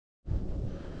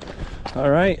All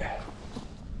right,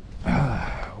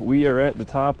 we are at the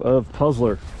top of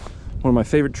Puzzler, one of my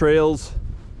favorite trails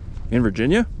in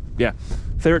Virginia. Yeah,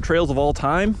 favorite trails of all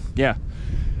time. Yeah,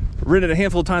 ridden it a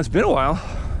handful of times, been a while.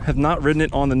 Have not ridden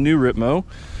it on the new Ripmo.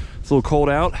 It's a little cold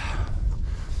out.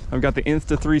 I've got the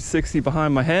Insta360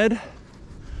 behind my head.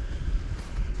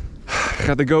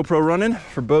 Got the GoPro running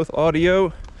for both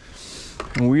audio,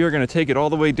 and we are going to take it all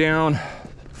the way down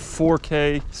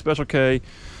 4K, Special K,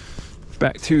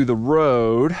 back to the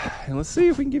road, and let's see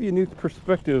if we can give you a new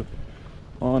perspective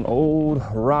on old,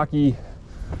 rocky,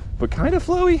 but kind of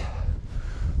flowy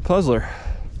Puzzler.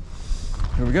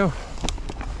 Here we go.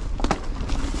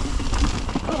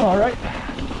 All right,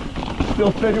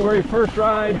 still February 1st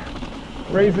ride,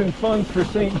 raising funds for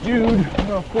St. Jude,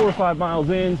 about 4 or 5 miles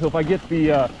in. So if I get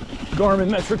the Garmin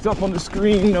metrics up on the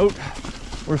screen, note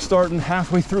we're starting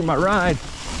halfway through my ride.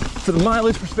 For the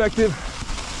mileage perspective,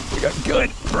 we got good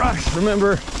rocks.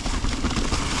 Remember,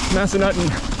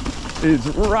 Massanutten is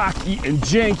rocky and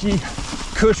janky.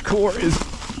 Cush core is,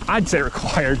 I'd say,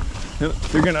 required.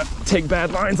 You're gonna take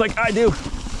bad lines like I do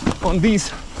on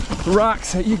these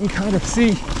rocks that you can kind of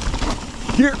see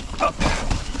here, up,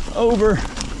 over.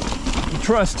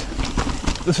 Trust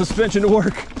the suspension to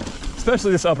work,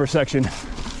 especially this upper section.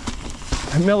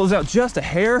 It mellows out just a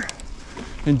hair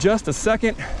in just a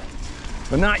second,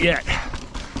 but not yet.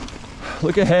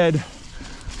 Look ahead,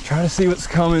 try to see what's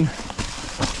coming.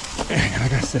 And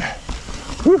like I said,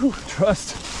 whew,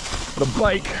 trust the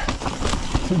bike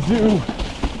to do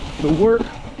the work.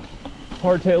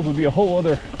 Hardtails would be a whole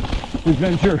other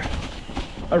adventure.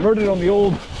 I rode it on the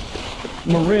old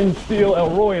Marin Steel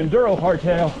Elroy Enduro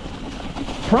hardtail.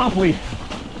 Promptly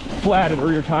flatted a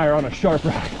rear tire on a sharp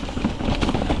rock.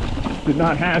 Did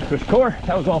not have cush core.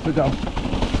 That was also dumb.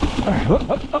 All right,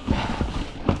 up.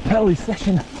 Pedally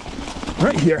section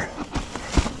right here.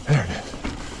 There it is.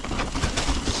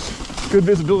 Good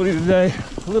visibility today.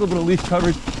 A little bit of leaf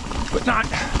coverage, but not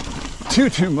too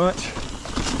much.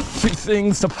 Few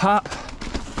things to pop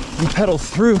and pedal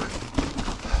through.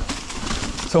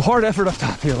 So hard effort up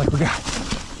top here, like we got.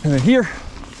 And then here,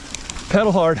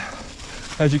 pedal hard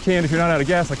as you can if you're not out of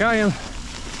gas like I am.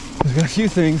 We've got a few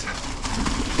things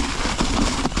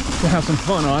to have some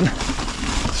fun on.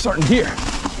 Starting here.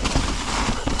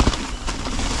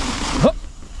 Oh,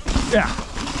 yeah.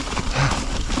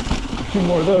 A few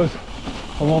more of those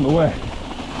along the way.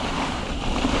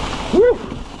 Woo!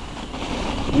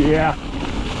 Yeah.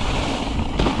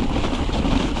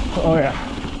 Oh yeah.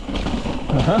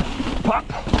 Pop.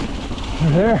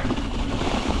 There.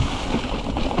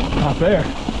 Pop there.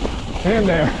 And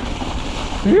there.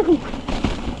 Whew.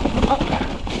 Up.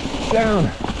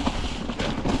 Down.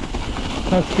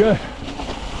 That's good.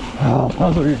 Oh,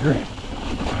 Puzzle, you're great.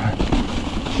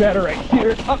 Shatter right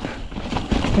here. Up.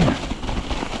 Yeah.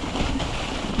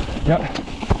 Yep.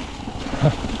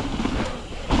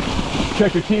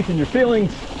 Check your teeth and your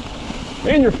feelings.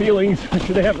 And your feelings. Make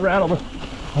sure they haven't rattled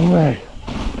away.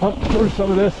 Pump through some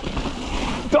of this.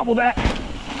 Double that.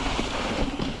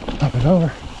 Up and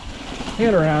over.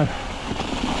 And around.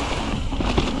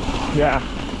 Yeah.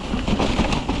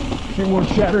 A few more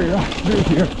shattery rocks through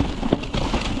here.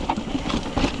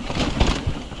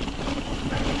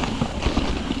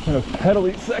 And a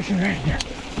pedally section right here.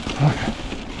 Okay.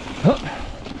 Up.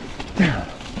 Down.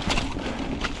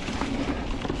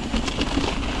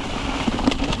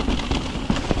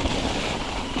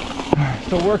 Alright,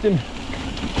 still working.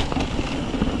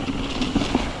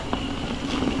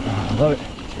 Oh, I love it.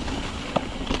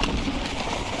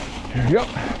 Here we go.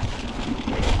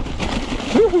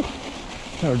 Woo-hoo.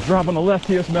 Now drop on the left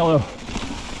here, it's mellow.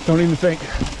 Don't even think.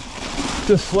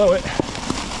 Just slow it.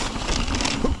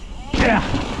 Yeah.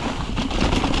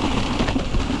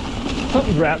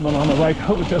 Something's rattling on the bike.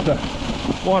 Hope it's just a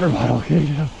water bottle. Okay,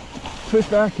 switch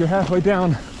back. You're halfway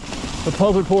down the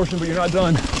Puzzler portion, but you're not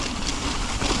done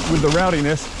with the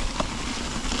rowdiness.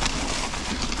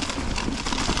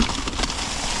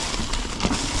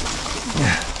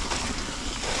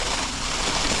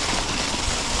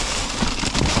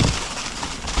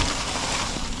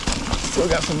 Still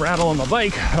got some rattle on the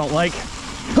bike I don't like.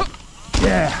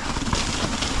 Yeah.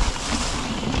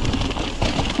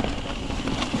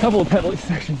 Couple of pedally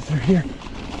sections through here.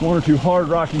 1 or 2 hard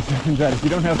rocky sections that if you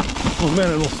don't have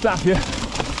momentum, it'll stop you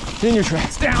in your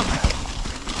tracks. Down.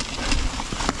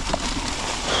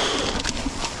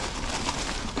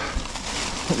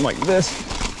 Something like this.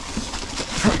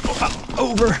 Up,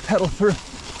 over, pedal through.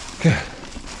 Good.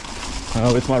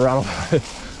 Oh, it's my rattle,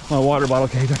 my water bottle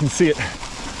cage. I can see it.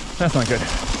 That's not good.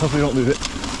 Hopefully don't lose it.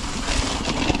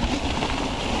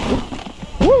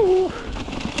 Woo!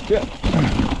 Yeah.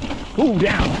 Ooh,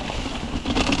 down.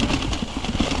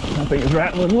 Thing is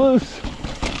rattling loose.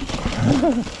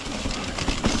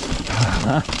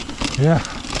 Yeah.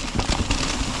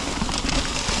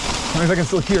 As long as I can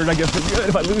still hear it, I guess we're good.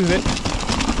 If I lose it,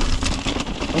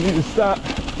 I need to stop.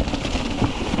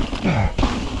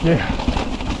 Yeah.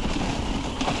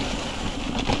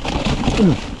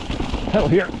 Hell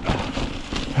here.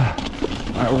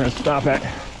 All right, we're gonna stop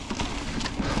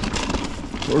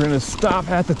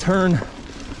at the turn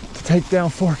to take down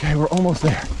 4K. We're almost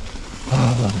there.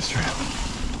 Oh, I love this trail.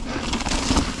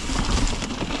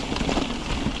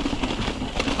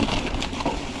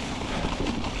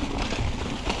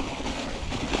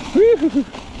 Woo-hoo-hoo.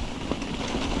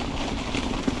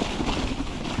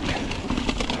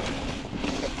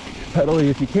 Pedaling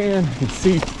if you can. You can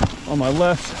see on my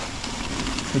left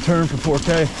the turn for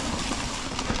 4K.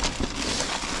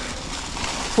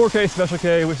 4K, Special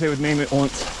K. I wish they would name it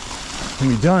once and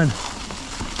be done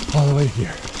all the way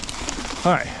here.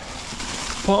 All right,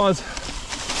 pause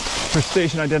for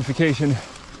station identification.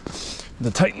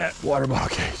 To tighten that water bottle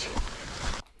cage.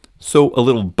 So a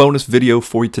little bonus video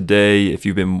for you today. If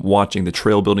you've been watching the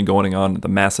trail building going on at the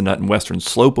Massanutten Western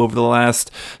Slope over the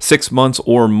last 6 months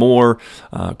or more,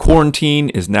 quarantine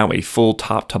is now a full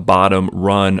top to bottom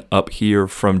run up here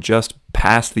from just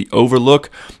past the overlook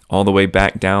all the way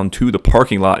back down to the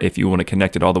parking lot if you want to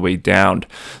connect it all the way down.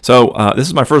 So this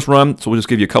is my first run, so we'll just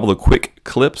give you a couple of quick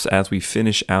clips as we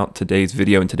finish out today's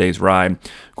video and today's ride.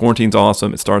 Quarantine's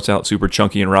awesome. It starts out super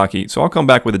chunky and rocky, so I'll come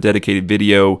back with a dedicated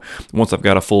video once I've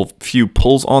got a full few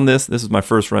pulls on this. This is my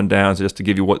first run down, so just to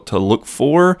give you what to look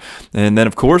for. And then,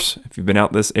 of course, if you've been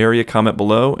out this area, comment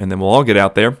below, and then we'll all get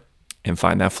out there and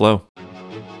find that flow.